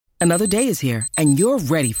Another day is here, and you're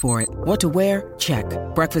ready for it. What to wear? Check.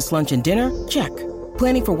 Breakfast, lunch, and dinner? Check.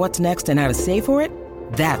 Planning for what's next and how to save for it?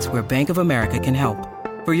 That's where Bank of America can help.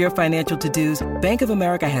 For your financial to-dos, Bank of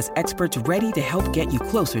America has experts ready to help get you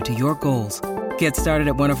closer to your goals. Get started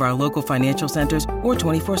at one of our local financial centers or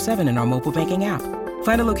 24/7 in our mobile banking app.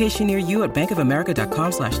 Find a location near you at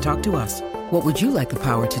bankofamerica.com/talktous. What would you like the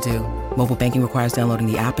power to do? Mobile banking requires downloading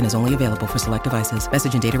the app and is only available for select devices.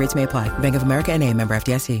 Message and data rates may apply. Bank of America N.A., member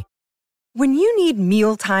FDIC. When you need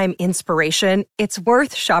mealtime inspiration, it's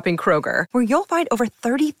worth shopping Kroger, where you'll find over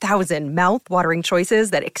 30,000 mouth-watering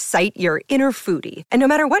choices that excite your inner foodie. And no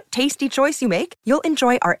matter what tasty choice you make, you'll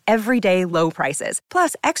enjoy our everyday low prices,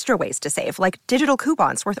 plus extra ways to save, like digital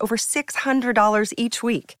coupons worth over $600 each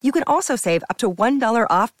week. You can also save up to $1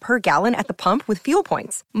 off per gallon at the pump with fuel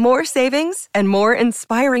points. More savings and more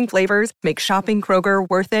inspiring flavors make shopping Kroger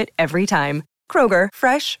worth it every time. Kroger,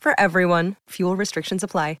 fresh for everyone. Fuel restrictions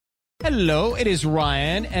apply. Hello, it is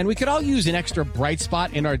Ryan, and we could all use an extra bright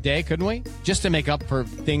spot in our day, couldn't we? Just to make up for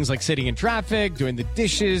things like sitting in traffic, doing the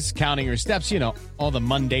dishes, counting your steps, all the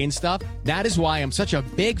mundane stuff. That is why I'm such a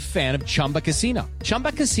big fan of Chumba Casino.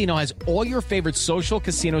 Chumba Casino has all your favorite social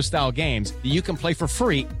casino-style games that you can play for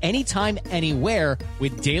free anytime, anywhere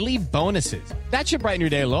with daily bonuses. That should brighten your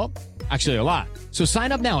day a little. Actually, a lot. So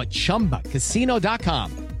sign up now at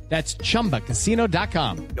ChumbaCasino.com. That's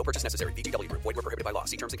ChumbaCasino.com. No purchase necessary. VGW Group. Void where prohibited by law.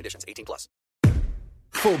 See terms and conditions. 18+.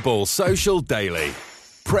 Football Social Daily.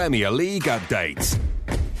 Premier League updates.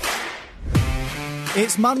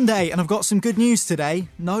 It's Monday and I've got some good news today.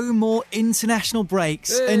 No more international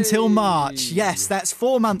breaks until March. Yes, that's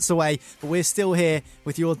 4 months away, but we're still here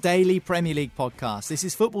with your daily Premier League podcast. This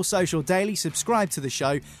is Football Social Daily. Subscribe to the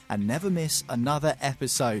show and never miss another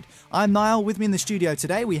episode. I'm Niall. With me in the studio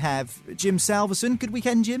today we have Jim Salverson. Good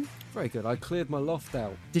weekend, Jim? Very good. I cleared my loft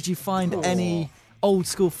out. Did you find any old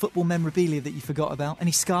school football memorabilia that you forgot about?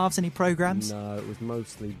 Any scarves, any programmes? No, it was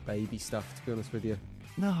mostly baby stuff, to be honest with you.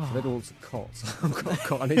 No. I had all some cots. I've got a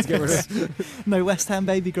cot I need to get rid of. No West Ham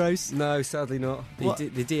baby grows? No, sadly not. The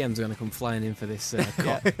DMs are going to come flying in for this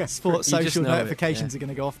cot. Sports social notifications are going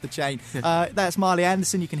to go off the chain. That's Marley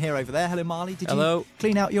Anderson, you can hear over there. Hello, Marley. Did you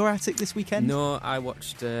clean out your attic this weekend? No, I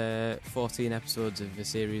watched 14 episodes of a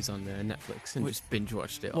series on Netflix and just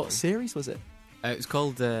binge-watched it all. What series was it? It was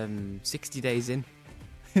called 60 Days In.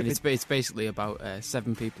 And it's basically about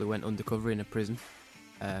 7 people who went undercover in a prison.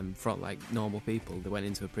 From like normal people, they went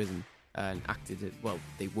into a prison and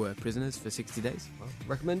they were prisoners for 60 days. Well,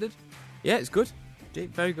 recommended? Yeah, it's good.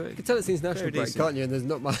 Very good. You can tell it's international break, can't you? And there's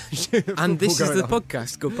not much. And this is the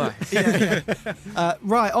podcast. Goodbye.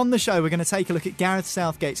 Right, on the show, we're going to take a look at Gareth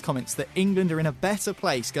Southgate's comments that England are in a better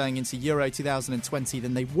place going into Euro 2020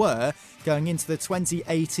 than they were going into the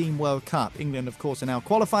 2018 World Cup. England, of course, are now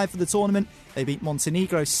qualified for the tournament. They beat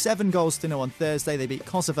Montenegro 7-0 on Thursday. They beat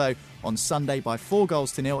Kosovo on Sunday by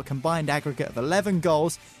 4-0, a combined aggregate of 11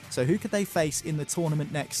 goals. So who could they face in the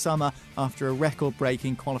tournament next summer after a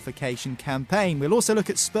record-breaking qualification campaign? We'll also look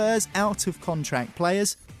at Spurs' out-of-contract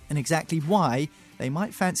players and exactly why they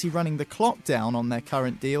might fancy running the clock down on their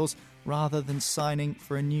current deals rather than signing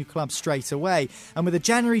for a new club straight away. And with a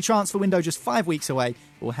January transfer window just 5 weeks away,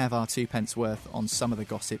 we'll have our 2 pence worth on some of the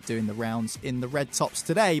gossip doing the rounds in the Red Tops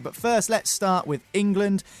today. But first, let's start with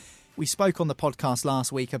England. We spoke on the podcast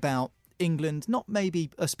last week about England, not maybe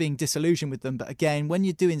us being disillusioned with them, but again, when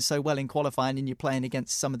you're doing so well in qualifying and you're playing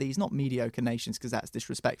against some of these, not mediocre nations because that's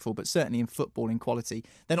disrespectful, but certainly in football in quality,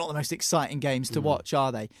 they're not the most exciting games to watch,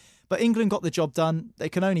 are they? But England got the job done. They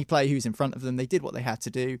can only play who's in front of them. They did what they had to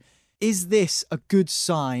do. Is this a good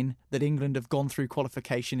sign that England have gone through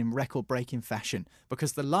qualification in record-breaking fashion?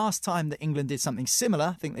 Because the last time that England did something similar,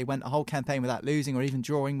 I think they went a whole campaign without losing or even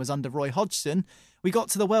drawing, was under Roy Hodgson. We got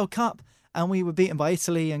to the World Cup and we were beaten by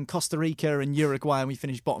Italy and Costa Rica and Uruguay, and we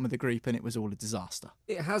finished bottom of the group, and it was all a disaster.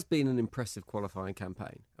 It has been an impressive qualifying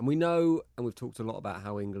campaign. And we know, and we've talked a lot about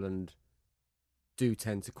how England do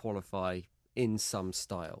tend to qualify in some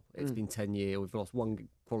style. It's been 10 years. We've lost one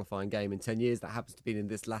qualifying game in 10 years. That happens to be in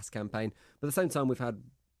this last campaign. But at the same time, we've had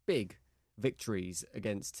big victories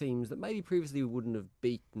against teams that maybe previously we wouldn't have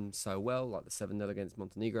beaten so well, like the 7-0 against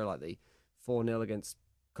Montenegro, like the 4-0 against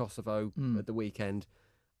Kosovo at the weekend.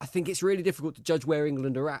 I think it's really difficult to judge where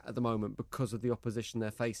England are at the moment because of the opposition they're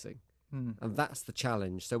facing. And that's the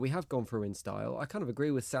challenge. So we have gone through in style. I kind of agree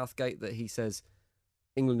with Southgate that he says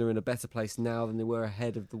England are in a better place now than they were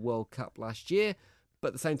ahead of the World Cup last year. But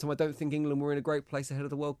at the same time, I don't think England were in a great place ahead of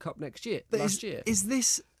the World Cup last year. Is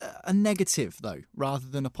this a negative, though, rather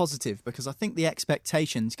than a positive? Because I think the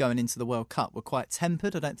expectations going into the World Cup were quite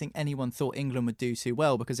tempered. I don't think anyone thought England would do too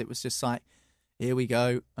well because it was just like, here we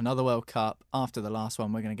go, another World Cup. After the last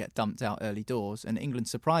one, we're going to get dumped out early doors. And England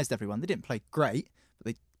surprised everyone. They didn't play great, but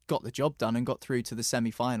they got the job done and got through to the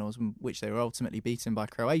semi-finals, which they were ultimately beaten by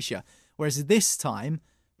Croatia. Whereas this time,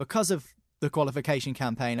 because of the qualification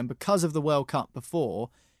campaign and because of the World Cup before,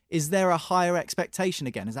 is there a higher expectation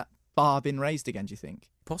again? Has that bar been raised again, do you think?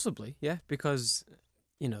 Possibly, yeah, because,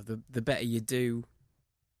 the better you do,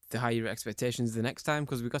 the higher your expectations the next time,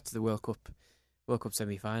 because we got to the World Cup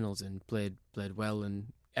semi-finals and played well and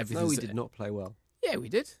everything. No, we did not play well. Yeah, we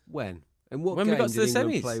did. When? And what When game we got to did the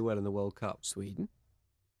England semis. play well in the World Cup? Sweden.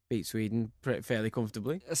 Beat Sweden fairly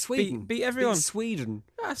comfortably. Sweden. Beat everyone. Beat Sweden.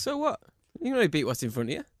 So what? You can only beat what's in front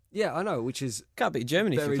of you. Yeah, I know, which is Can't beat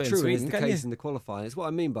Germany if very you're playing true. Sweden, and it's the can case you? in the qualifying. It's what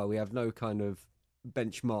I mean by we have no kind of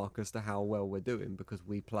benchmark as to how well we're doing because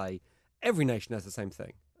we play. Every nation has the same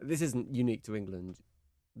thing. This isn't unique to England.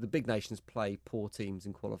 The big nations play poor teams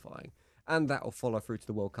in qualifying, and that will follow through to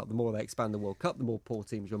the World Cup. The more they expand the World Cup, the more poor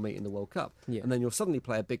teams you'll meet in the World Cup, Yeah. and then you'll suddenly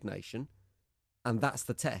play a big nation, and that's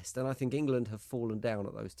the test. And I think England have fallen down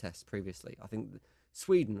at those tests previously. I think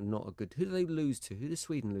Sweden are not a good. Who do they lose to? Who did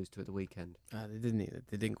Sweden lose to at the weekend? They didn't either.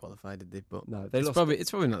 They didn't qualify, did they? But No, they it's lost.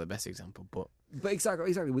 probably not the best example, but But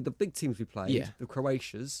exactly with the big teams we played, Yeah. the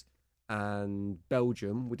Croatias and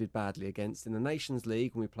Belgium we did badly against. In the Nations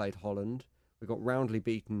League when we played Holland, we got roundly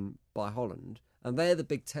beaten by Holland, and they're the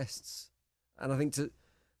big tests. And I think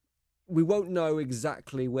we won't know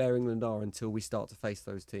exactly where England are until we start to face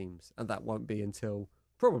those teams, and that won't be until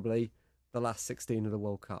probably the last 16 of the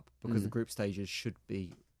World Cup, because the group stages should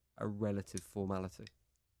be a relative formality.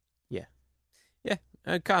 yeah,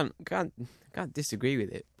 I can't disagree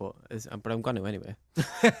with it, but I'm going to anyway.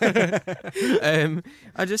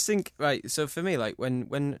 I just think, right, so for me, like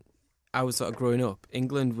when I was sort of growing up,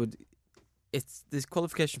 England this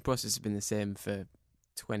qualification process has been the same for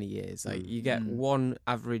 20 years. Like you get one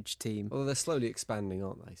average team. Although they're slowly expanding,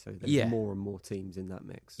 aren't they? So there's Yeah. more and more teams in that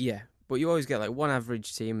mix. Yeah, but you always get like one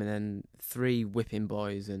average team and then 3 whipping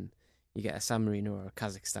boys, and you get a San Marino or a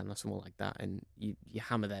Kazakhstan or something like that, and you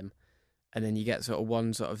hammer them, and then you get sort of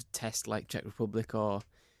one sort of test like Czech Republic or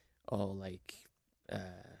like a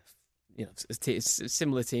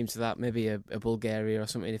similar team to that, maybe a Bulgaria or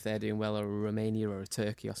something if they're doing well, or a Romania or a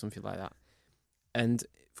Turkey or something like that. And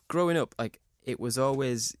growing up, like it was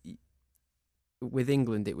always with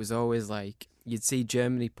England, it was always like you'd see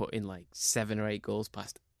Germany put in like 7 or 8 goals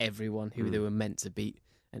past everyone who they were meant to beat,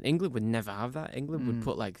 and England would never have that. England would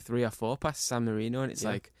put like 3 or 4 past San Marino, and it's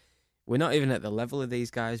like we're not even at the level of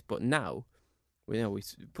these guys. But now we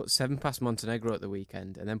put 7 past Montenegro at the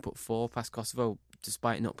weekend, and then put 4 past Kosovo,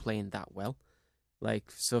 despite not playing that well.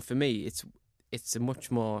 Like, so for me, it's a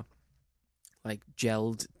much more like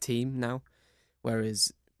gelled team now,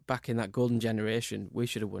 whereas back in that golden generation, we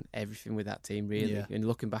should have won everything with that team, really. Yeah. And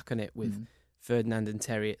looking back on it with Ferdinand and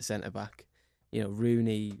Terry at centre back,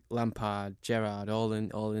 Rooney, Lampard, Gerrard, all in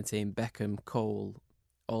the team, Beckham, Cole,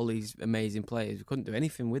 all these amazing players. We couldn't do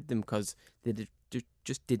anything with them because they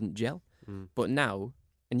just didn't gel. But now,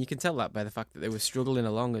 and you can tell that by the fact that they were struggling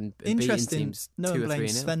along and beating Interesting. teams No 2 one or 3-0.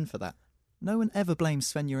 blames Sven for that. No one ever blames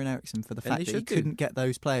Sven-Göran Eriksson for the And fact they that he should do. couldn't get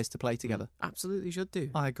those players to play together. Absolutely should do.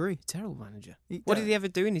 I agree. Terrible manager. He What does. did he ever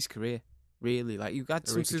do in his career? Really? Like, you had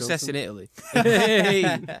some Enrique success Johnson? in Italy. Hey,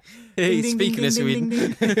 Ding, ding, speaking ding, of ding, Sweden.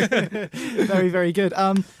 ding, ding. Very, very good.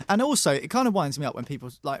 And also, it kind of winds me up when people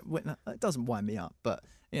it doesn't wind me up, but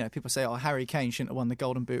people say, "Oh, Harry Kane shouldn't have won the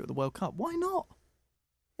Golden Boot at the World Cup." Why not?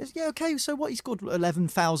 Yeah, okay. So what? He scored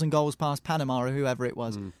 11,000 goals past Panama or whoever it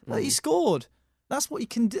was. He scored. That's what you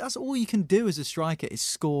can do. That's all you can do as a striker is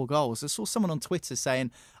score goals. I saw someone on Twitter saying,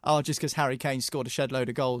 "Oh, just because Harry Kane scored a shed load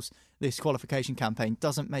of goals this qualification campaign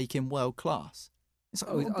doesn't make him world class." It's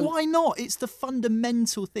like, why not? It's the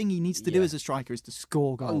fundamental thing he needs to do as a striker is to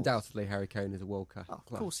score goals. Undoubtedly, Harry Kane is a world-class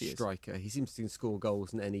course he is. striker. He seems to score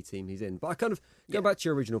goals in any team he's in. But I kind of go back to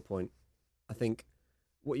your original point. I think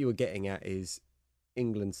what you were getting at is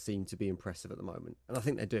England seem to be impressive at the moment. And I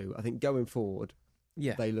think they do. I think going forward,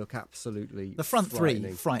 they look absolutely The front frightening.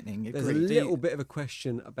 three, frightening. There's a agreed. little bit of a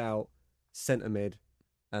question about centre mid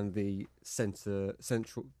and the centre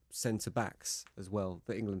backs as well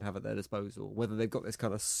that England have at their disposal. Whether they've got this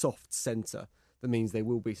kind of soft centre that means they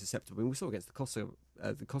will be susceptible. And we saw against the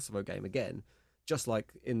Kosovo game again, just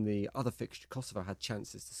like in the other fixture, Kosovo had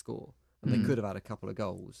chances to score and they could have had a couple of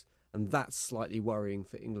goals. And that's slightly worrying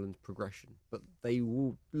for England's progression. But they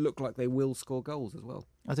will look like they will score goals as well.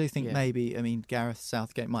 I do think Gareth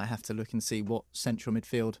Southgate might have to look and see what central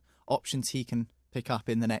midfield options he can pick up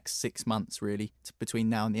in the next 6 months, really, between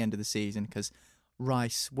now and the end of the season, because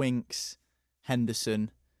Rice, Winks,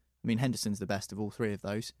 Henderson. I mean, Henderson's the best of all 3 of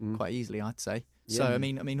those, quite easily, I'd say. So, Yeah. I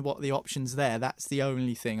mean, what are the options there? That's the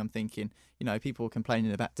only thing I'm thinking. People are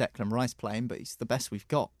complaining about Declan Rice playing, but he's the best we've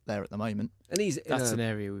got there at the moment. And he's That's an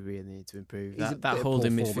area we really need to improve. he's a That bit of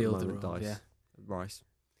holding poor form at the midfielder moment, role. Dice. Yeah, Rice.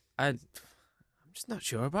 I'm just not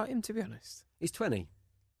sure about him, to be honest. He's 20.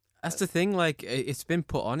 That's the thing. Like, it's been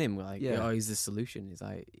put on him. Like, Yeah. oh, he's the solution. He's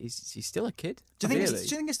like, he's still a kid. Do you Really?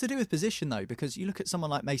 think it's to do with position, though? Because you look at someone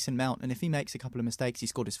like Mason Mount, and if he makes a couple of mistakes, he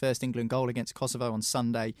scored his first England goal against Kosovo on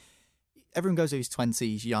Sunday. Everyone goes, oh, he's 20,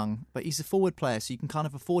 he's young, but he's a forward player, so you can kind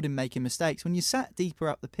of afford him making mistakes. When you sat deeper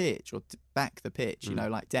up the pitch or back the pitch,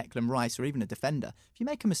 like Declan Rice or even a defender, if you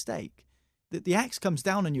make a mistake, the axe comes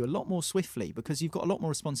down on you a lot more swiftly because you've got a lot more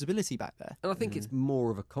responsibility back there. And I think it's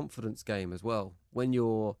more of a confidence game as well. When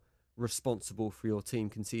you're responsible for your team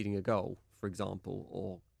conceding a goal, for example,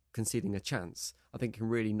 or conceding a chance, I think can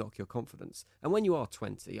really knock your confidence. And when you are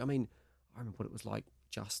 20, I mean, I remember what it was like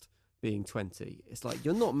just being 20. It's like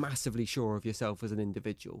you're not massively sure of yourself as an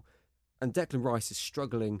individual. And Declan Rice is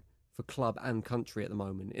struggling for club and country at the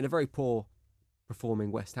moment in a very poor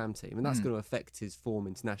performing West Ham team, and that's going to affect his form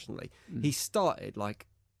internationally. He started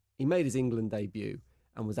he made his England debut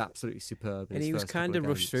and was absolutely superb. And he was kind of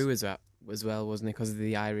rushed through as well, wasn't he? Because of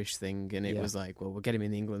the Irish thing, and it was like, well, we'll get him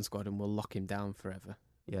in the England squad and we'll lock him down forever.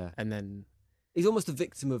 Yeah, And then he's almost a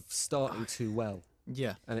victim of starting too well.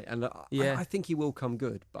 Yeah. I think he will come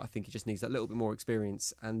good, but I think he just needs that little bit more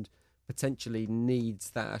experience and potentially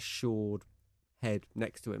needs that assured head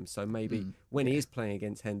next to him. So maybe when he is playing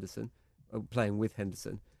against Henderson, or playing with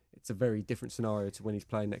Henderson, it's a very different scenario to when he's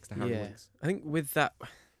playing next to Harry Winks. I think with that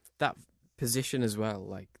position as well,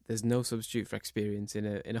 like there's no substitute for experience in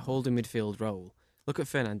a holding midfield role. Look at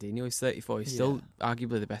Fernandinho; he's 34. He's still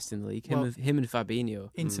arguably the best in the league. Him and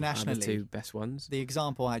Fabinho internationally, are the two best ones. The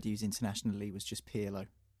example I'd use internationally was just Pirlo.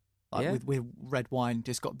 Yeah. With red wine,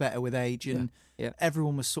 just got better with age, and Yeah.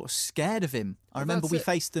 everyone was sort of scared of him. I remember we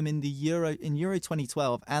faced them in Euro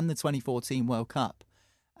 2012 and the 2014 World Cup,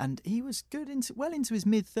 and he was good into his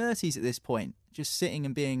mid-30s at this point, just sitting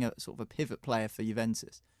and being a sort of a pivot player for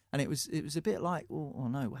Juventus. And it was a bit like, oh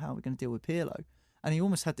no, how are we going to deal with Pirlo? And he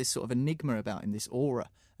almost had this sort of enigma about him, this aura,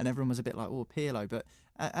 and everyone was a bit like, oh, Pirlo. But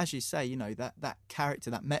as you say, that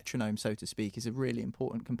character, that metronome, so to speak, is a really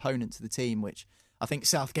important component to the team, which I think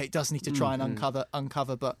Southgate does need to try and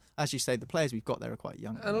uncover. But as you say, the players we've got there are quite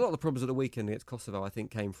young. And a lot of the problems at the weekend against Kosovo, I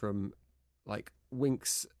think, came from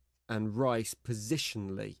Winks and Rice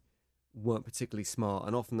positionally weren't particularly smart,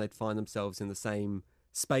 and often they'd find themselves in the same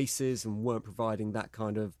spaces and weren't providing that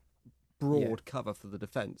kind of broad cover for the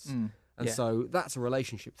defence. And so that's a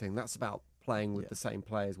relationship thing. That's about playing with the same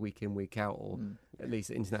players week in, week out, or at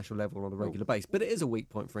least at international level on a regular basis. But it is a weak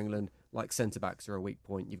point for England, like centre-backs are a weak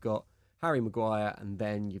point. You've got Harry Maguire, and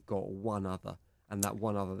then you've got one other. And that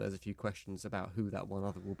one other, there's a few questions about who that one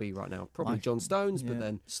other will be right now. Probably John Stones, but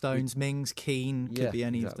then... Stones, Mings, Keane, could be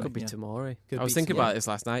any of them. Could be Tomori. Could I was be thinking about this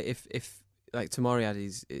last night. If Tomori had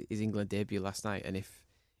his England debut last night, and if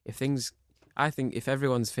things... I think if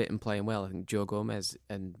everyone's fit and playing well, I think Joe Gomez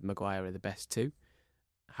and Maguire are the best two.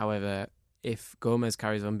 However, if Gomez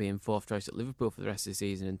carries on being fourth choice at Liverpool for the rest of the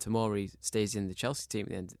season and Tomori stays in the Chelsea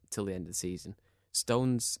team till the end of the season,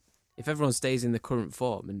 Stones... If everyone stays in the current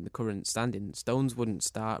form and the current standing, Stones wouldn't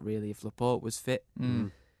start really if Laporte was fit.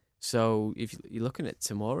 So if you're looking at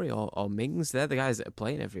Tomori or Mings, they're the guys that are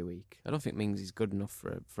playing every week. I don't think Mings is good enough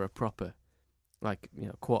for a proper,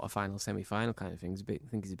 quarter-final, semi-final kind of thing. I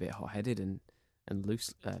think he's a bit hot-headed and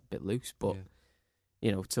loose, a bit loose. But,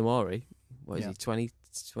 Tomori, what is he,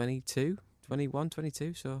 22, 21,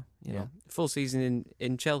 22? So, full season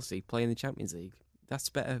in Chelsea, playing the Champions League. That's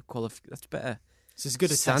better It's as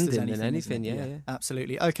good a test as anything. Yeah,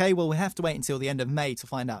 absolutely. Okay, well, we have to wait until the end of May to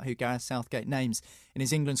find out who Gareth Southgate names in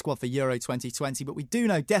his England squad for Euro 2020. But we do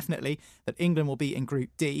know definitely that England will be in Group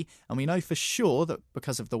D. And we know for sure that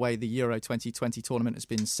because of the way the Euro 2020 tournament has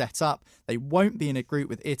been set up, they won't be in a group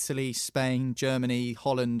with Italy, Spain, Germany,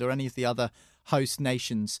 Holland, or any of the other host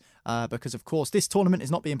nations. Because, of course, this tournament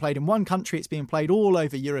is not being played in one country. It's being played all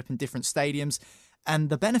over Europe in different stadiums.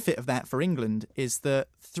 And the benefit of that for England is that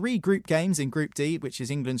 3 group games in Group D, which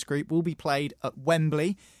is England's group, will be played at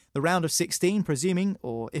Wembley. The round of 16, presuming,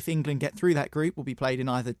 or if England get through that group, will be played in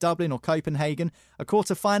either Dublin or Copenhagen. A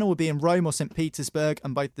quarter-final will be in Rome or St. Petersburg,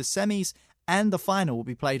 and both the semis and the final will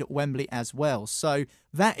be played at Wembley as well. So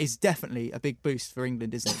that is definitely a big boost for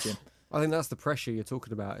England, isn't it, Jim? I think that's the pressure you're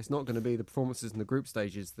talking about. It's not going to be the performances in the group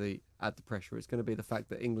stages that add the pressure. It's going to be the fact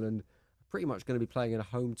that England are pretty much going to be playing in a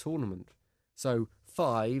home tournament. So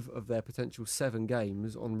 5 of their potential 7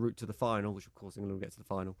 games en route to the final, which of course England will get to the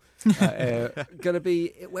final, going to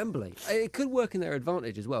be at Wembley. It could work in their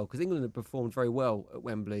advantage as well, because England have performed very well at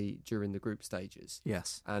Wembley during the group stages.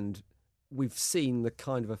 Yes. And we've seen the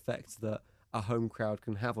kind of effect that a home crowd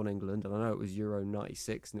can have on England. And I know it was Euro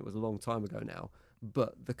 96 and it was a long time ago now,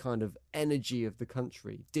 but the kind of energy of the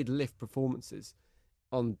country did lift performances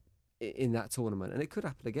in that tournament, and it could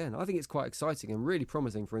happen again. I think it's quite exciting and really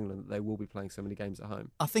promising for England that they will be playing so many games at home.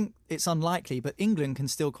 I think it's unlikely, but England can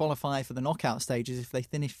still qualify for the knockout stages if they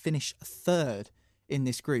finish third in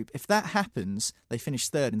this group. If that happens, they finish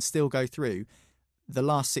third and still go through, the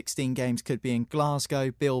last 16 games could be in Glasgow,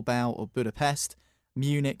 Bilbao or Budapest.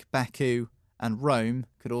 Munich, Baku and Rome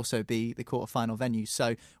could also be the quarter-final venues.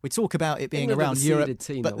 So we talk about it being England around Europe,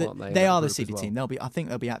 team, but though, they are the seeded team. I think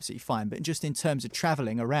they'll be absolutely fine. But just in terms of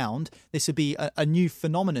travelling around, this would be a new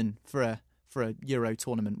phenomenon for a Euro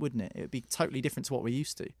tournament, wouldn't it? It would be totally different to what we're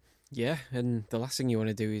used to. Yeah, and the last thing you want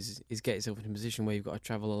to do is get yourself in a position where you've got to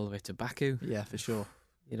travel all the way to Baku. Yeah, for sure.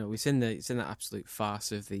 You know, it's in that absolute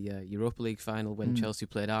farce of the Europa League final when Chelsea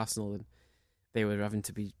played Arsenal and they were having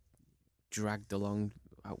to be dragged along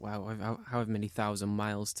however many thousand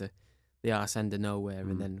miles to the arse end of nowhere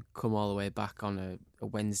and then come all the way back on a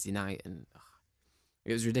Wednesday night, and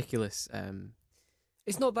it was ridiculous.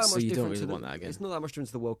 It's not that so much you different don't really to want that again. It's not that much different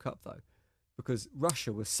to the World Cup though, because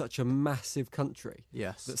Russia was such a massive country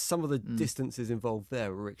Yes. that some of the distances involved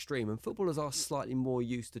there were extreme, and footballers are slightly more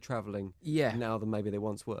used to travelling now than maybe they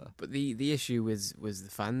once were. But the issue was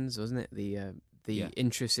the fans, wasn't it? The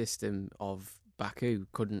intra-system of Baku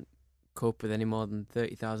couldn't cope with any more than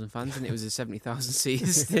 30,000 fans, and it was a 70,000 seat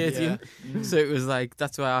stadium. So it was like,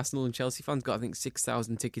 that's why Arsenal and Chelsea fans got, I think,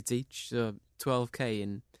 6,000 tickets each, so 12k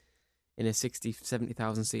in a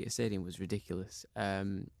 70,000 seater stadium was ridiculous.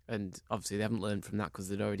 And obviously they haven't learned from that because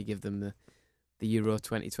they'd already give them the Euro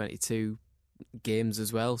 2022 games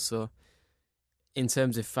as well. So in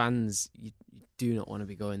terms of fans, you do not want to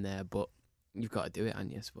be going there, but you've got to do it,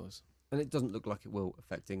 haven't you, I suppose. And it doesn't look like it will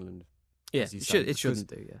affect England. Yeah, as you say, it shouldn't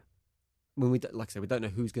do, yeah. When like I say, we don't know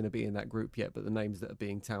who's going to be in that group yet, but the names that are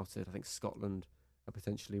being touted, I think Scotland are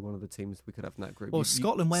potentially one of the teams we could have in that group. Well,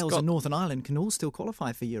 Scotland, Wales and Northern Ireland can all still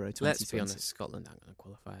qualify for Euro 2020. Let's be honest, Scotland aren't going to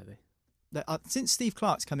qualify, are they? Since Steve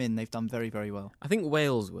Clarke's come in, they've done very, very well. I think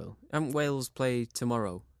Wales will. Haven't Wales play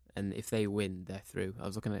tomorrow? And if they win, they're through. I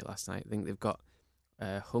was looking at it last night. I think they've got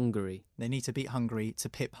Hungary. They need to beat Hungary to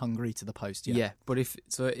pip Hungary to the post. Yeah, but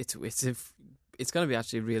it's going to be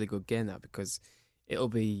actually a really good game, that, because it'll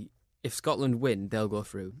be, if Scotland win, they'll go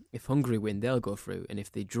through. If Hungary win, they'll go through. And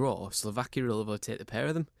if they draw, Slovakia will overtake the pair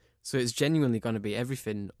of them. So it's genuinely going to be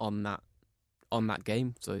everything on that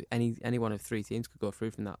game. So any one of 3 teams could go through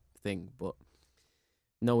from that thing. But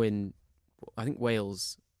knowing, I think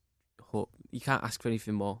Wales, you can't ask for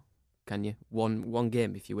anything more, can you? One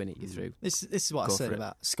game, if you win it, you're through. This is what I said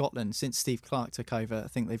about Scotland. Since Steve Clarke took over, I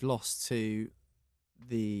think they've lost to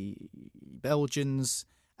the Belgians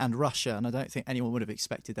and Russia, and I don't think anyone would have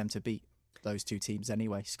expected them to beat those 2 teams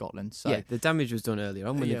anyway, Scotland. So yeah, the damage was done earlier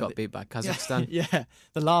on when they got beat by Kazakhstan. Yeah,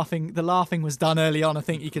 the laughing was done early on, I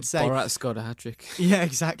think you could say. Borat scored a hat-trick. Yeah,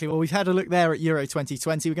 exactly. Well, we've had a look there at Euro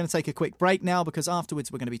 2020. We're going to take a quick break now, because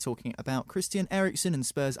afterwards we're going to be talking about Christian Eriksen and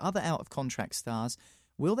Spurs' other out-of-contract stars.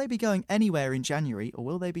 Will they be going anywhere in January, or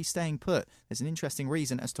will they be staying put? There's an interesting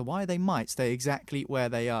reason as to why they might stay exactly where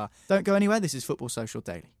they are. Don't go anywhere. This is Football Social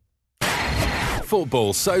Daily.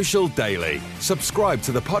 Football Social Daily. Subscribe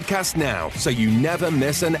to the podcast now so you never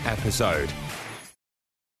miss an episode.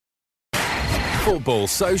 Football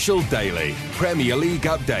Social Daily. Premier League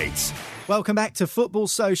updates. Welcome back to Football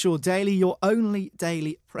Social Daily, your only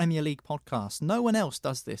daily Premier League podcast. No one else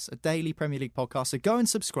does this, a daily Premier League podcast. So go and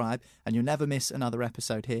subscribe and you'll never miss another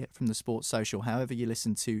episode here from the Sports Social, however you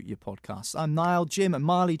listen to your podcasts. I'm Niall, Jim and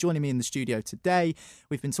Marley joining me in the studio today.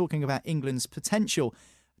 We've been talking about England's potential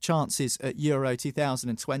chances at Euro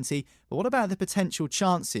 2020. But what about the potential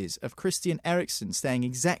chances of Christian Eriksen staying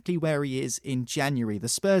exactly where he is in January? The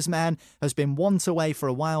Spurs man has been want away for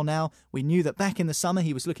a while now. We knew that back in the summer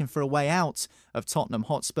he was looking for a way out of Tottenham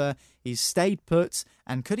Hotspur. He's stayed put,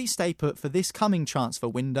 and could he stay put for this coming transfer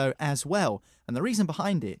window as well? And the reason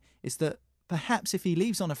behind it is that perhaps if he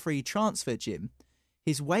leaves on a free transfer, Jim,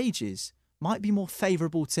 his wages might be more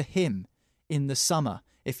favourable to him in the summer.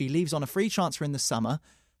 If he leaves on a free transfer in the summer,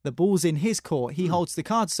 the ball's in his court. He holds the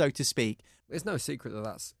cards, so to speak. It's no secret that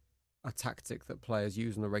that's a tactic that players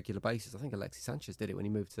use on a regular basis. I think Alexis Sanchez did it when he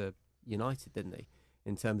moved to United, didn't he?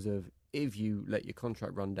 In terms of, if you let your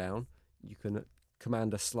contract run down, you can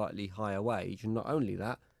command a slightly higher wage. And not only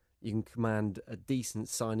that, you can command a decent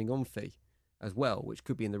signing on fee as well, which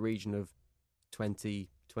could be in the region of 20,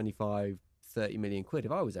 25, 30 million quid.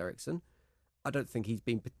 If I was Eriksen, I don't think he's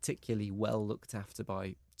been particularly well looked after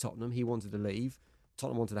by Tottenham. He wanted to leave.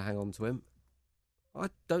 Tottenham wanted to hang on to him. I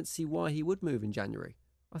don't see why he would move in January.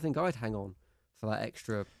 I think I'd hang on for that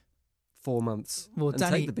extra 4 months and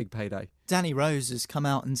take the big payday. Danny Rose has come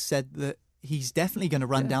out and said that he's definitely going to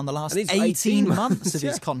run down the last 18 months of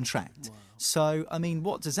his contract. Wow. So, I mean,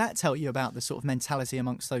 what does that tell you about the sort of mentality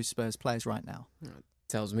amongst those Spurs players right now? It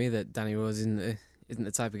tells me that Danny Rose isn't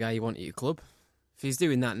the type of guy you want at your club. If he's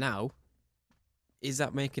doing that now, is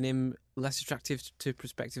that making him less attractive to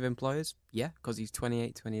prospective employers? Yeah, because he's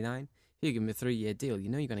 28, 29. If you give him a 3-year deal, you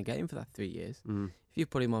know you're going to get him for that 3 years. If you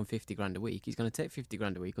put him on 50 grand a week, he's going to take 50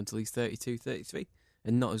 grand a week until he's 32, 33,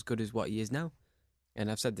 and not as good as what he is now. And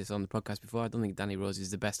I've said this on the podcast before, I don't think Danny Rose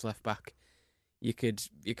is the best left-back you could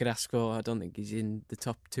ask for. I don't think he's in the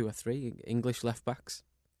top 2 or 3 English left-backs.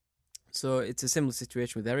 So it's a similar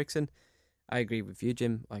situation with Eriksen. I agree with you,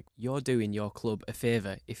 Jim. Like, you're doing your club a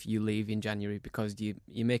favour if you leave in January, because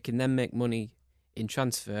you're making them make money in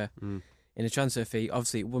transfer, in a transfer fee.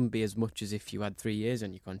 Obviously, it wouldn't be as much as if you had 3 years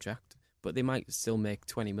on your contract, but they might still make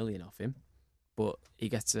 20 million off him. But he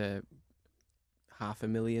gets a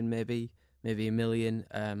 $500,000, maybe $1 million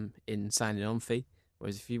in signing on fee.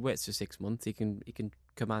 Whereas if he waits for 6 months, he can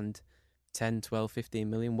command 10, 12, 15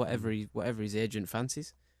 million, whatever his agent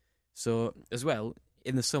fancies. So as well,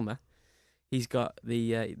 in the summer, he's got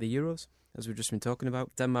the Euros, as we've just been talking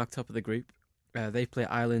about. Denmark top of the group. They play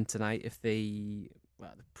Ireland tonight. If they're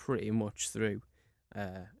pretty much through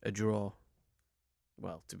a draw.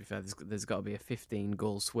 Well, to be fair, there's got to be a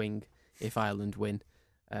 15-goal swing if Ireland win.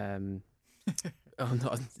 To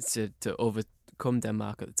overcome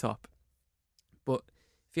Denmark at the top. But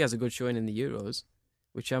if he has a good showing in the Euros,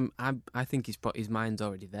 which I think his mind's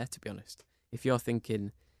already there, to be honest. If you're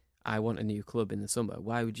thinking, I want a new club in the summer,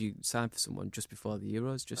 why would you sign for someone just before the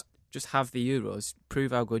Euros? Just have the Euros,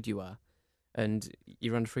 prove how good you are, and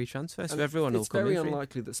you're on a free transfer, so everyone will come in. It's very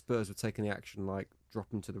unlikely that Spurs would take any action like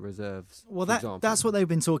drop him to the reserves. Well, that's what they've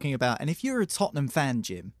been talking about. And if you're a Tottenham fan,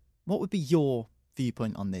 Jim, what would be your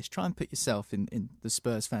viewpoint on this? Try and put yourself in the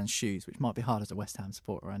Spurs fan's shoes, which might be hard as a West Ham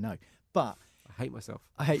supporter, I know. But I hate myself.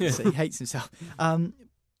 I hate to say he hates himself.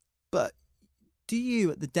 But do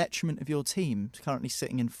you, at the detriment of your team, currently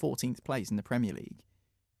sitting in 14th place in the Premier League,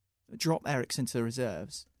 drop Eriksen to the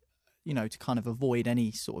reserves, to kind of avoid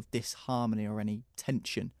any sort of disharmony or any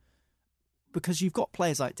tension? Because you've got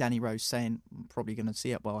players like Danny Rose saying, I'm probably going to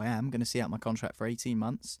see out, I am going to see out my contract for 18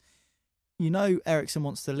 months. Eriksen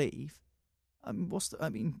wants to leave.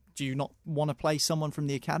 Do you not want to play someone from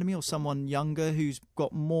the academy or someone younger who's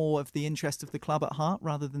got more of the interest of the club at heart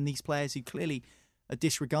rather than these players who clearly are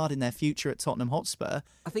disregarding their future at Tottenham Hotspur?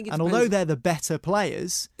 Although they're the better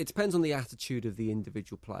players, it depends on the attitude of the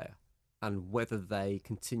individual player and whether they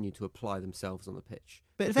continue to apply themselves on the pitch.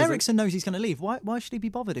 But if Eriksen knows he's going to leave, why should he be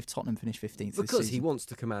bothered if Tottenham finish 15th? Because he wants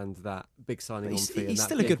to command that big signing on fee. He's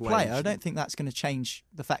still a good player. I don't think that's going to change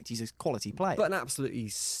the fact he's a quality player. But an absolutely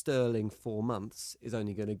sterling 4 months is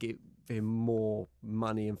only going to give him more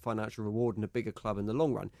money and financial reward in a bigger club in the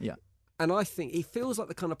long run. Yeah. And I think he feels like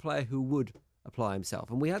the kind of player who would apply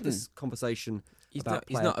himself. And we had this conversation about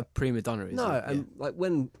he's not a prima donna, is he? No, and like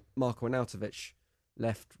when Marko Arnautovic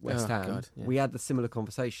left West Ham, we had the similar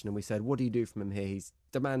conversation and we said, what do you do from him here? He's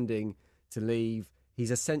demanding to leave.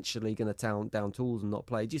 He's essentially going to down tools and not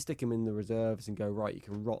play. Do you stick him in the reserves and go, right, you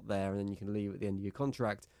can rot there and then you can leave at the end of your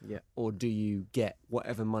contract? Yeah. Or do you get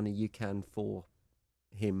whatever money you can for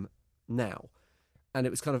him now? And it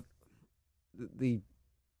was kind of the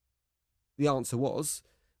answer was,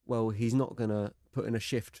 well, he's not going to put in a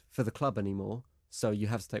shift for the club anymore, so you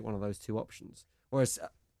have to take one of those two options. Whereas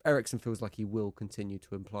Eriksen feels like he will continue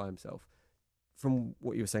to imply himself. From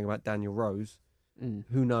what you were saying about Daniel Rose,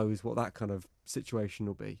 who knows what that kind of situation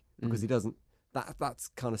will be? Because he doesn't. That's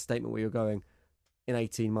kind of statement where you're going, in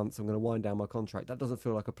 18 months I'm going to wind down my contract. That doesn't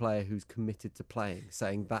feel like a player who's committed to playing,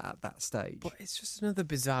 saying that at that stage. But it's just another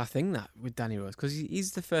bizarre thing that with Danny Rose, because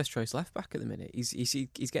he's the first choice left back at the minute. He's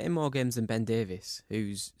getting more games than Ben Davies,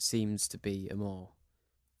 who seems to be a more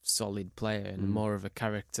solid player and more of a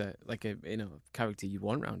character, like a character you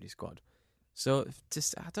want around his squad. So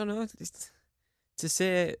I don't know, to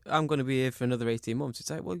say I'm going to be here for another 18 months,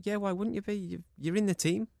 it's like, well, yeah, why wouldn't you be? You're in the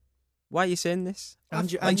team. Why are you saying this?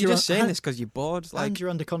 And you're just saying this because you're bored. And you're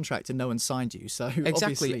under contract and no one signed you, so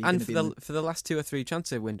exactly. And for the last 2 or 3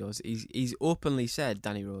 transfer windows, he's openly said,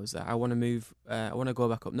 Danny Rose, that I want to move. I want to go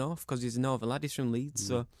back up north because he's a northern lad. He's from Leeds,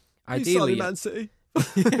 so ideally, Man City. I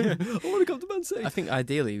want to come to Man City. I think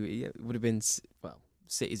ideally it would have been,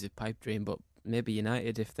 City's a pipe dream, but maybe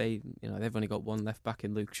United if they've only got one left back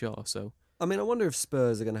in Luke Shaw, so. I mean, I wonder if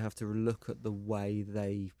Spurs are going to have to look at the way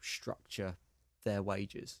they structure their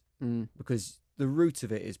wages. Because the root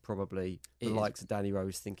of it is probably the likes of Danny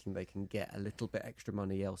Rose thinking they can get a little bit extra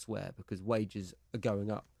money elsewhere because wages are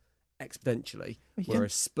going up exponentially,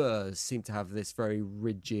 whereas Spurs seem to have this very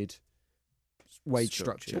rigid wage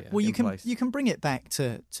structure. Well, you can bring it back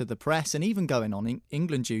to the press, and even going on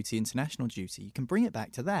England duty, international duty, you can bring it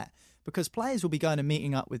back to that, because players will be going and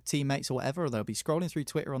meeting up with teammates or whatever, or they'll be scrolling through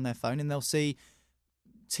Twitter on their phone and they'll see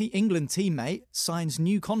England teammate signs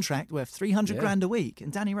new contract worth 300 grand a week,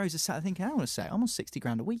 and Danny Rose is sat thinking, I want to say, I'm on 60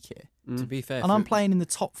 grand a week here. To be fair, and I'm playing in the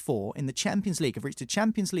top 4 in the Champions League. I've reached a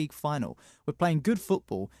Champions League final. We're playing good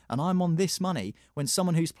football, and I'm on this money when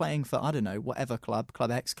someone who's playing for, I don't know, whatever club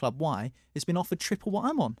X, club Y, has been offered triple what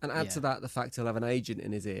I'm on. And add to that the fact he'll have an agent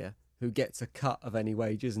in his ear who gets a cut of any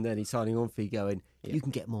wages, and then he's signing on fee going, you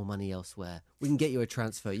can get more money elsewhere. We can get you a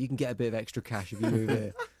transfer. You can get a bit of extra cash if you move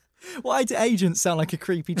here. Why do agents sound like a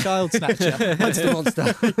creepy child snatcher? That's the monster.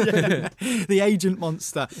 The agent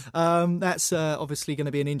monster. That's obviously going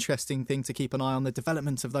to be an interesting thing to keep an eye on, the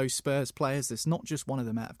development of those Spurs players. There's not just one of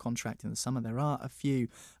them out of contract in the summer. There are a few.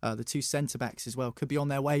 The 2 centre-backs as well could be on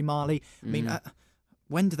their way, Marley. I mean,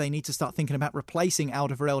 when do they need to start thinking about replacing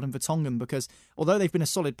Alderweireld and Vertonghen? Because although they've been a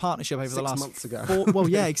solid partnership over the last 6 months ago. 4, well,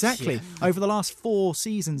 yeah, exactly. Over the last 4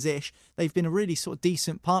 seasons-ish, they've been a really sort of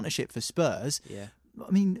decent partnership for Spurs. Yeah. I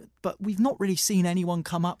mean, but we've not really seen anyone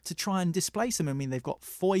come up to try and displace them. I mean, they've got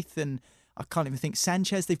Foyth and I can't even think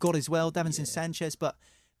Sanchez they've got as well, Davinson Sanchez, but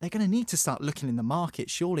they're going to need to start looking in the market,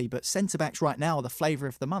 surely. But centre-backs right now are the flavour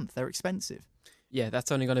of the month. They're expensive. Yeah,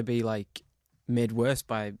 that's only going to be like made worse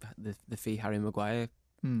by the fee Harry Maguire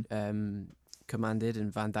commanded,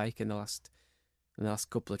 and Van Dijk in the last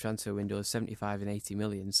couple of transfer windows, 75 and 80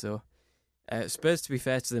 million. So Spurs, to be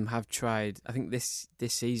fair to them, have tried. I think this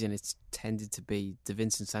season it's tended to be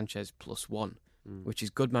Davinson Sanchez +1, which is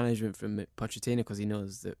good management from Pochettino, because he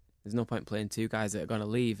knows that there's no point playing 2 guys that are going to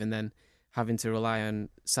leave and then having to rely on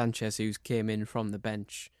Sanchez, who's came in from the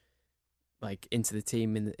bench, like into the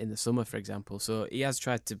team in the summer, for example. So he has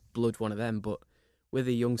tried to blood one of them, but with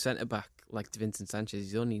a young centre back like Davinson Sanchez,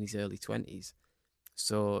 he's only in his early 20s,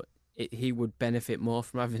 so he would benefit more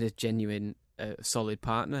from having a genuine, solid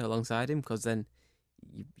partner alongside him, because then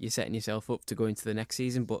you're setting yourself up to go into the next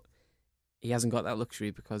season. But he hasn't got that luxury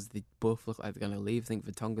because they both look like they're going to leave. I think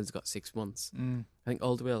Vertonghen's got 6 months. I think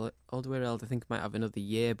Alderweireld I think might have another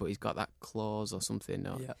year, but he's got that clause or something.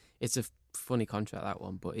 It's a funny contract, that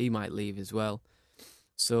one, but he might leave as well.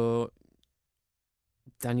 So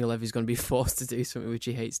Daniel Levy's going to be forced to do something which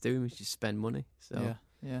he hates doing, which is spend money. So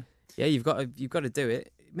yeah, you've got to do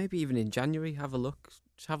it. Maybe even in January, have a look.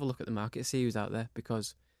 Just have a look at the market, see who's out there,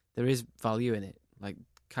 because there is value in it. Like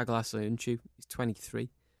Kagalas Unchu, he's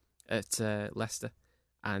 23 at Leicester,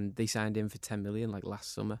 and they signed him for 10 million like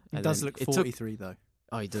last summer. He does look 43 though.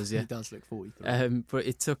 Oh, he does, yeah. He does look 43. But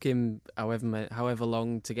it took him however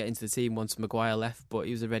long to get into the team once Maguire left, but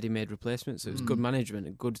he was a ready-made replacement, so it was good management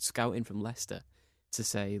and good scouting from Leicester to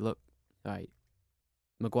say, look, right,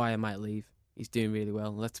 Maguire might leave. He's doing really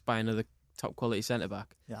well. Let's buy another top-quality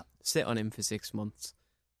centre-back. Yeah. Sit on him for 6 months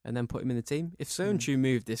and then put him in the team. If Söyüncü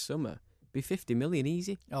moved this summer, it'd be 50 million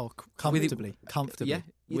easy. Oh, comfortably. Yeah.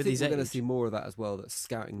 You think we're going to see more of that as well, that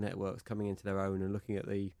scouting networks coming into their own and looking at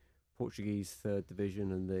the Portuguese third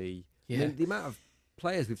division and the amount of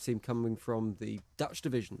players we've seen coming from the Dutch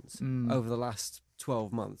divisions over the last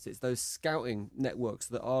 12 months. It's those scouting networks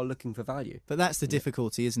that are looking for value. But that's the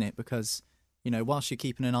difficulty, isn't it? Because, you know, whilst you're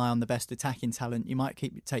keeping an eye on the best attacking talent, you might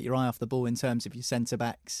take your eye off the ball in terms of your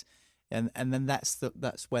centre-backs. And then that's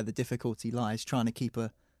where the difficulty lies, trying to keep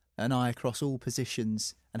an eye across all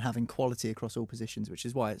positions and having quality across all positions, which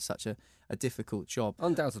is why it's such a difficult job.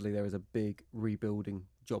 Undoubtedly, there is a big rebuilding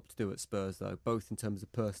job to do at Spurs, though, both in terms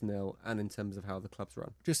of personnel and in terms of how the club's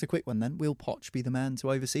run. Just a quick one then. Will Poch be the man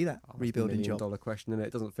to oversee that rebuilding job? $1 million question, and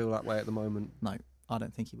it doesn't feel that way at the moment. No, I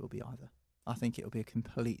don't think he will be either. I think it'll be a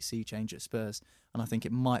complete sea change at Spurs, and I think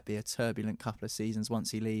it might be a turbulent couple of seasons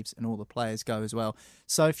once he leaves and all the players go as well.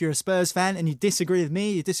 So if you're a Spurs fan and you disagree with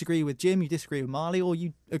me, you disagree with Jim, you disagree with Marley, or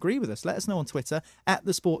you agree with us, let us know on Twitter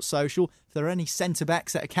 @TheSportsSocial. If there are any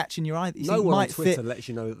centre-backs that are catching your eye that you think one might on Twitter fit, lets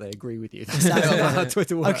you know that they agree with you. Exactly. That's how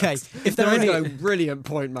Twitter works. Okay, if there are any brilliant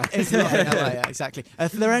point, mate. yeah, exactly.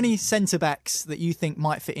 If there are any centre-backs that you think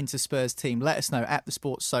might fit into Spurs' team, let us know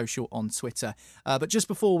 @TheSportsSocial on Twitter. But just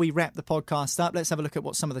before we wrap the podcast up, let's have a look at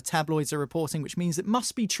what some of the tabloids are reporting, which means it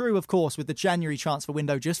must be true, of course, with the January transfer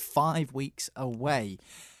window just 5 weeks away.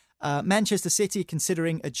 Manchester City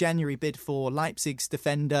considering a January bid for Leipzig's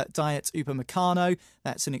defender Diet Upamecano.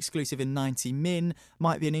 That's an exclusive in 90 min.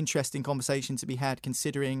 Might be an interesting conversation to be had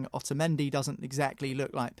considering Otamendi doesn't exactly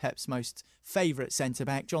look like Pep's most favourite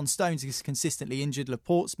centre-back. John Stones is consistently injured.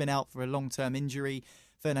 Laporte's been out for a long-term injury.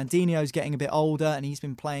 Fernandinho's getting a bit older and he's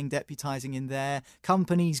been playing, deputising in there.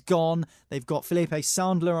 Company's gone. They've got Felipe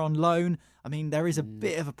Sandler on loan. I mean, there is a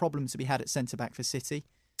bit of a problem to be had at centre-back for City.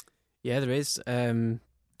 Yeah, there is.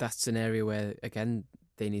 That's an area where, again,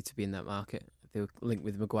 they need to be in that market. They were linked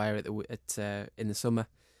with Maguire in the summer,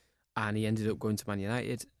 and he ended up going to Man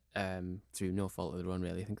United through no fault of their own,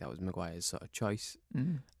 really. I think that was Maguire's sort of choice.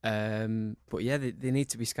 But yeah, they need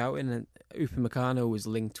to be scouting. And Upamecano was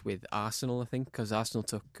linked with Arsenal, I think, because Arsenal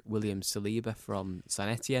took William Saliba from Saint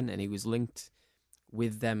Etienne, and he was linked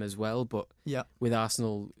with them as well. But with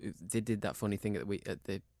Arsenal, they did that funny thing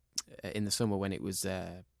in the summer when it was.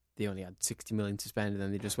 They only had 60 million to spend, and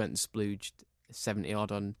then they just went and splooged 70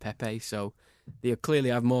 odd on Pepe. So they clearly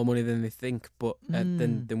have more money than they think, but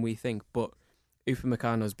than we think. But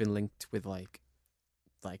Upamecano's been linked with like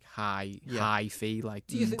high fee, like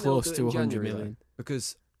do you think close to 100 January, million.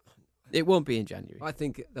 Because it won't be in January. I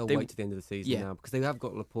think they'll wait to the end of the season now, because they have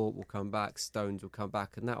got Laporte will come back, Stones will come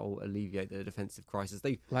back, and that will alleviate the defensive crisis.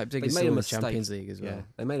 Leipzig they is made still a in the mistake. Champions League as well. Yeah,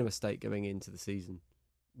 they made a mistake going into the season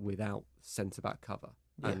without centre-back cover,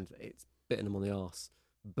 and it's bitten them on the arse.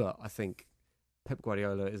 But I think Pep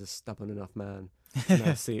Guardiola is a stubborn enough man to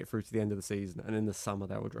now see it through to the end of the season, and in the summer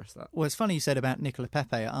they'll address that. Well, it's funny you said about Nicola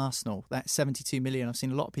Pepe at Arsenal. That 72 million, I've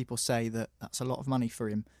seen a lot of people say that that's a lot of money for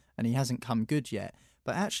him, and he hasn't come good yet.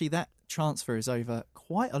 But actually, that transfer is over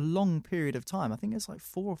quite a long period of time. I think it's like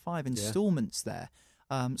 4 or 5 instalments there.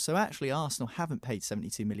 So actually, Arsenal haven't paid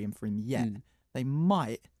 72 million for him yet. They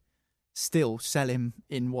might still sell him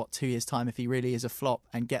in 2 years' time if he really is a flop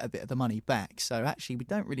and get a bit of the money back. So actually, we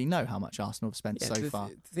don't really know how much Arsenal have spent so far.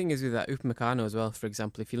 The thing is with that Upamecano as well, for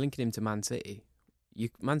example, if you're linking him to Man City,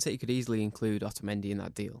 Man City could easily include Otamendi in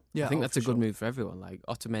that deal. Yeah, I think that's a good move for everyone. Like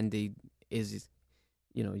Otamendi is,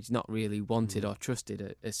 he's not really wanted or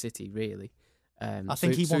trusted at City, really. I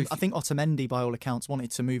think I think Otamendi, by all accounts,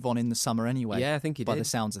 wanted to move on in the summer anyway. Yeah, I think he did. By the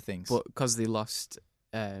sounds of things, but because they lost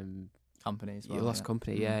company as well. You lost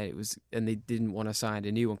company, it was, and they didn't want to sign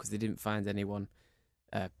a new one because they didn't find anyone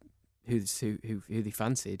who they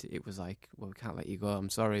fancied. It was like, well, we can't let you go. I'm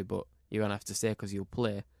sorry, but you're gonna have to stay because you'll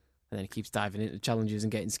play. And then he keeps diving into challenges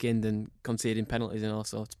and getting skinned and conceding penalties and all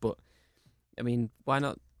sorts. But I mean, why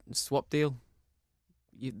not swap deal?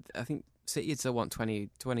 I think City would still want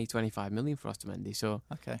 25 million for Otamendi, so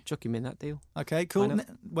chuck him in that deal. Okay, cool.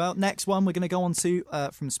 Well, next one we're going to go on to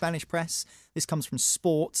from Spanish press. This comes from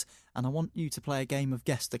Sport, and I want you to play a game of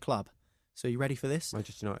Guess the Club. So are you ready for this?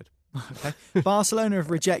 Manchester United. Okay. Barcelona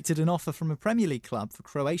have rejected an offer from a Premier League club for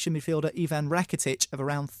Croatian midfielder Ivan Rakitic of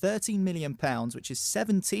around £13 million, which is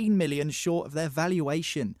 17 million short of their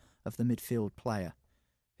valuation of the midfield player.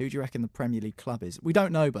 Who do you reckon the Premier League club is? We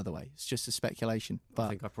don't know, by the way. It's just a speculation. But I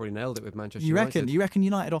think I probably nailed it with Manchester United. You reckon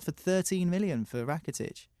United offered 13 million for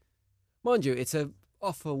Rakitic? Mind you, it's an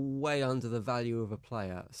offer way under the value of a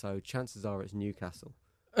player, so chances are it's Newcastle.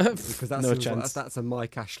 Because that's no chance. That's a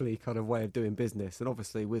Mike Ashley kind of way of doing business, and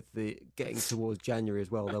obviously with the getting towards January as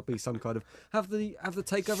well, there'll be some kind of have the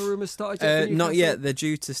takeover rumours started yet for not yet. They're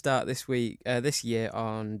due to start this year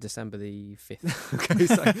on December the 5th.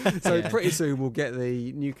 Okay, so pretty soon we'll get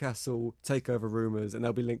the Newcastle takeover rumours, and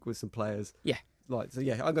they'll be linked with some players. Yeah.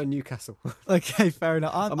 I'm going Newcastle. Okay, fair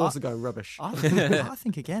enough. I'm also going rubbish. I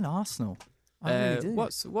think again Arsenal. I really do.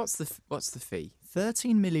 What's the fee?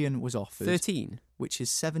 13 million was offered. 13, which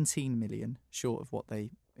is 17 million short of what they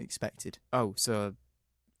expected. Oh, so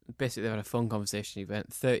basically they had a phone conversation. He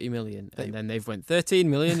went 30 million, and then they've went 13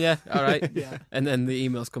 million. Yeah, all right. Yeah. And then the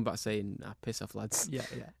emails come back saying, "Piss off, lads." Yeah.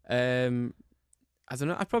 I don't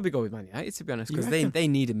know. I'd probably go with Man United, to be honest, because they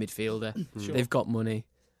need a midfielder. Sure. They've got money.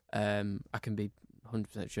 I can be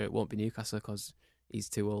 100% sure it won't be Newcastle because he's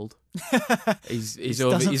too old. He's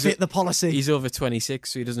fit the policy. He's over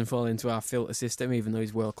 26, so he doesn't fall into our filter system, even though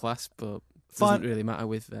he's world class. But it doesn't really matter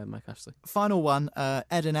with Mike Ashley. Final one.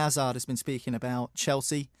 Eden Hazard has been speaking about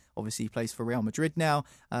Chelsea. Obviously, he plays for Real Madrid now,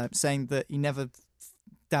 saying that he never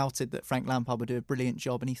doubted that Frank Lampard would do a brilliant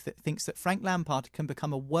job, and he thinks that Frank Lampard can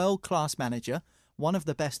become a world-class manager, one of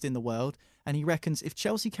the best in the world, and he reckons if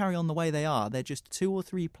Chelsea carry on the way they are, they're just 2 or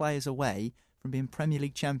 3 players away from being Premier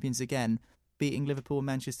League champions again, beating Liverpool and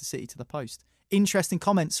Manchester City to the post. Interesting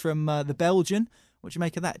comments from the Belgian. What do you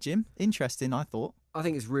make of that, Jim? Interesting, I thought. I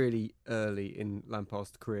think it's really early in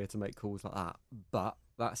Lampard's career to make calls like that. But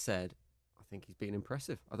that said, I think he's been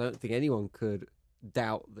impressive. I don't think anyone could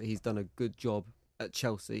doubt that he's done a good job at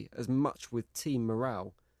Chelsea as much with team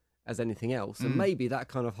morale as anything else. And maybe that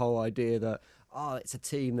kind of whole idea that, it's a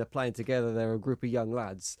team, they're playing together, they're a group of young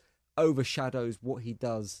lads, overshadows what he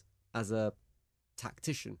does as a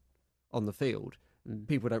tactician on the field.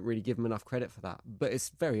 People don't really give him enough credit for that. But it's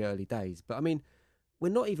very early days. But I mean, we're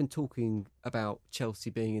not even talking about Chelsea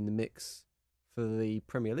being in the mix for the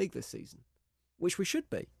Premier League this season, which we should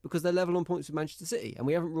be, because they're level on points with Manchester City, and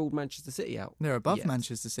we haven't ruled Manchester City out. They're above yet.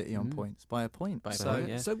 Manchester City on points, by a point.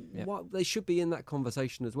 What, they should be in that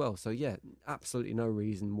conversation as well. So, yeah, absolutely no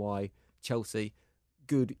reason why Chelsea,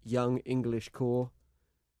 good young English core,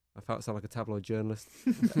 I felt sound like a tabloid journalist,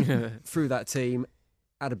 through that team,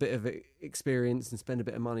 add a bit of experience and spend a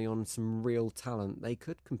bit of money on some real talent, they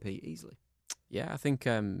could compete easily. Yeah, I think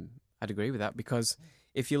I'd agree with that, because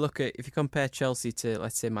if you compare Chelsea to,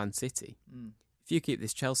 let's say, Man City, if you keep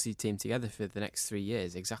this Chelsea team together for the next 3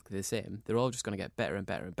 years exactly the same, they're all just going to get better and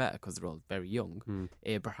better and better because they're all very young.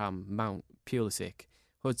 Abraham, Mount, Pulisic,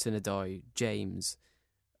 Hudson-Odoi, James,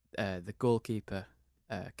 the goalkeeper,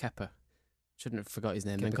 Kepa. Shouldn't have forgot his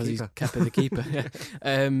name then, because he's Kepa the keeper.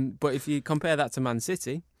 But if you compare that to Man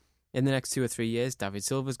City, in the next 2 or 3 years, David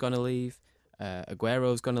Silva's going to leave,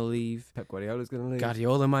 Aguero's going to leave, Pep Guardiola's going to leave,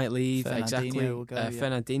 Guardiola might leave, Fernandinho will go,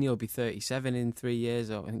 Fernandinho will be 37 in 3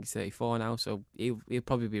 years, or I think he's 34 now, so he'll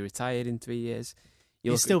probably be retired in 3 years.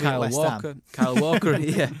 He's still Kyle West Walker. Ham. Kyle Walker,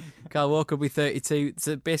 yeah. Kyle Walker will be 32.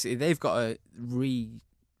 So basically, they've got to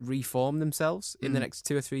reform themselves in the next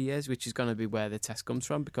 2 or 3 years, which is going to be where the test comes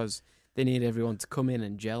from, because they need everyone to come in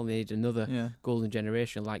and gel. They need another golden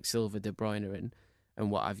generation like Silva, De Bruyne,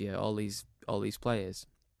 and what have you. All these players.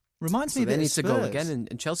 Reminds me a bit they of need Spurs. to go again,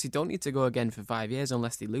 and Chelsea don't need to go again for 5 years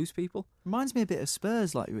unless they lose people. Reminds me a bit of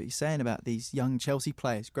Spurs, like what you're saying about these young Chelsea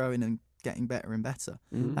players growing and getting better and better.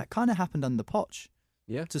 That kind of happened under Poch.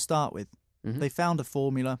 Yeah. To start with, they found a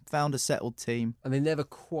formula, found a settled team, and they never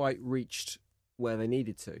quite reached where they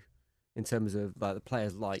needed to, in terms of like the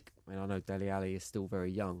players. I know Dele Alli is still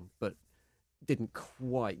very young, but didn't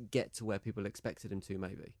quite get to where people expected him to.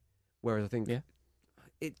 Maybe, whereas I think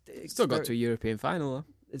it still got to a European final though.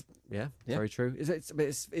 Very true.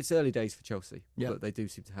 It's early days for Chelsea, but they do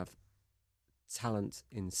seem to have talent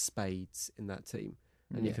in spades in that team.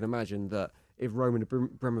 And you can imagine that if Roman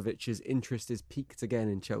Abramovich's interest is peaked again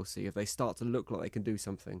in Chelsea, if they start to look like they can do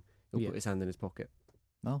something, he'll put his hand in his pocket.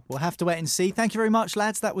 Well, we'll have to wait and see. Thank you very much,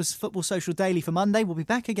 lads. That was Football Social Daily for Monday. We'll be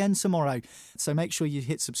back again tomorrow. So make sure you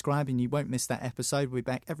hit subscribe and you won't miss that episode. We'll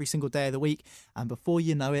be back every single day of the week. And before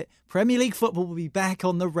you know it, Premier League football will be back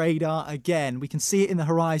on the radar again. We can see it in the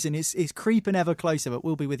horizon. It's creeping ever closer, but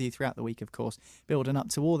we'll be with you throughout the week, of course, building up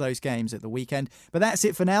to all those games at the weekend. But that's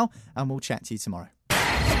it for now, and we'll chat to you tomorrow.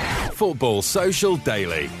 Football Social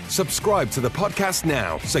Daily. Subscribe to the podcast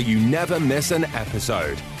now so you never miss an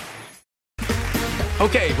episode.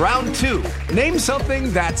 Okay, round 2. Name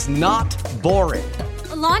something that's not boring.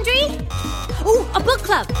 A laundry? Ooh, a book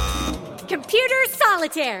club. Computer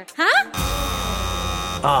solitaire, huh?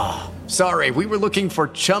 Ah, sorry, we were looking for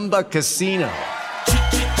Chumba Casino.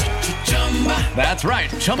 That's right,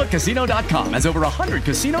 ChumbaCasino.com has over 100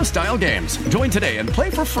 casino-style games. Join today and play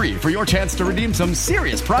for free for your chance to redeem some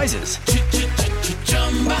serious prizes.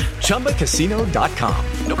 ChumbaCasino.com.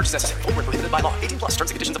 No purchase necessary. Void where prohibited by law. 18+ terms and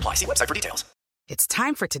conditions apply. See website for details. It's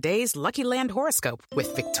time for today's Lucky Land horoscope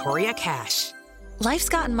with Victoria Cash. Life's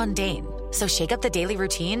gotten mundane, so shake up the daily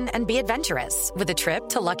routine and be adventurous with a trip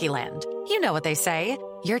to Lucky Land. You know what they say.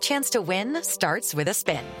 Your chance to win starts with a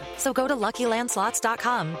spin. So go to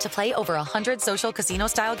LuckyLandSlots.com to play over 100 social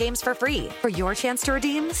casino-style games for free for your chance to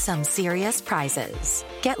redeem some serious prizes.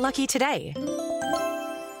 Get lucky today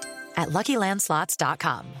at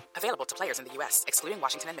LuckyLandSlots.com. Available to players in the U.S., excluding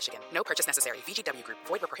Washington and Michigan. No purchase necessary. VGW Group.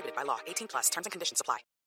 Void where prohibited by law. 18+. Terms and conditions apply.